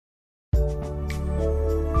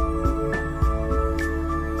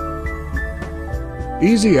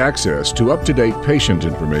Easy access to up-to-date patient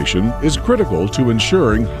information is critical to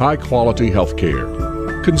ensuring high-quality health care.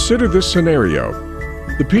 Consider this scenario.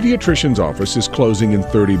 The pediatrician's office is closing in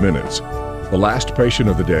 30 minutes. The last patient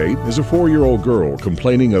of the day is a 4-year-old girl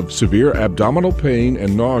complaining of severe abdominal pain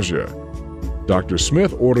and nausea. Dr.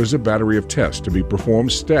 Smith orders a battery of tests to be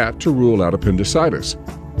performed stat to rule out appendicitis.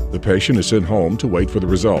 The patient is sent home to wait for the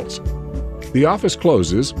results. The office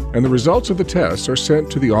closes, and the results of the tests are sent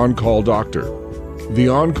to the on-call doctor. The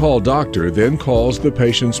on-call doctor then calls the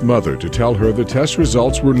patient's mother to tell her the test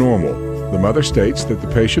results were normal. The mother states that the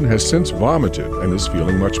patient has since vomited and is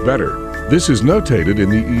feeling much better. This is notated in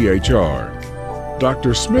the EHR.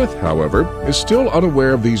 Dr. Smith, however, is still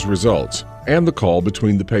unaware of these results and the call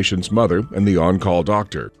between the patient's mother and the on-call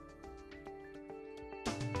doctor.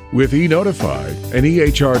 With eNotify, an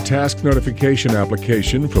EHR task notification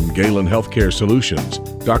application from Galen Healthcare Solutions,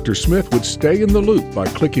 Dr. Smith would stay in the loop by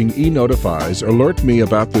clicking eNotify's Alert Me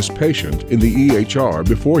About This Patient in the EHR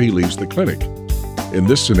before he leaves the clinic. In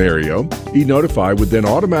this scenario, eNotify would then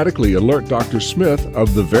automatically alert Dr. Smith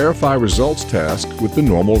of the Verify Results task with the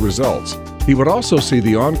normal results. He would also see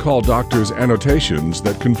the on-call doctor's annotations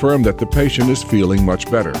that confirm that the patient is feeling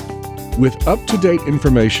much better. With up-to-date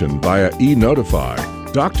information via eNotify,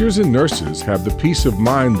 doctors and nurses have the peace of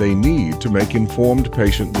mind they need to make informed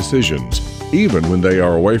patient decisions, even when they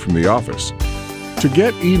are away from the office. To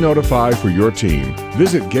get eNotify for your team,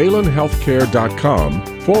 visit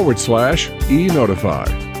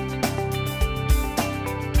galenhealthcare.com/eNotify.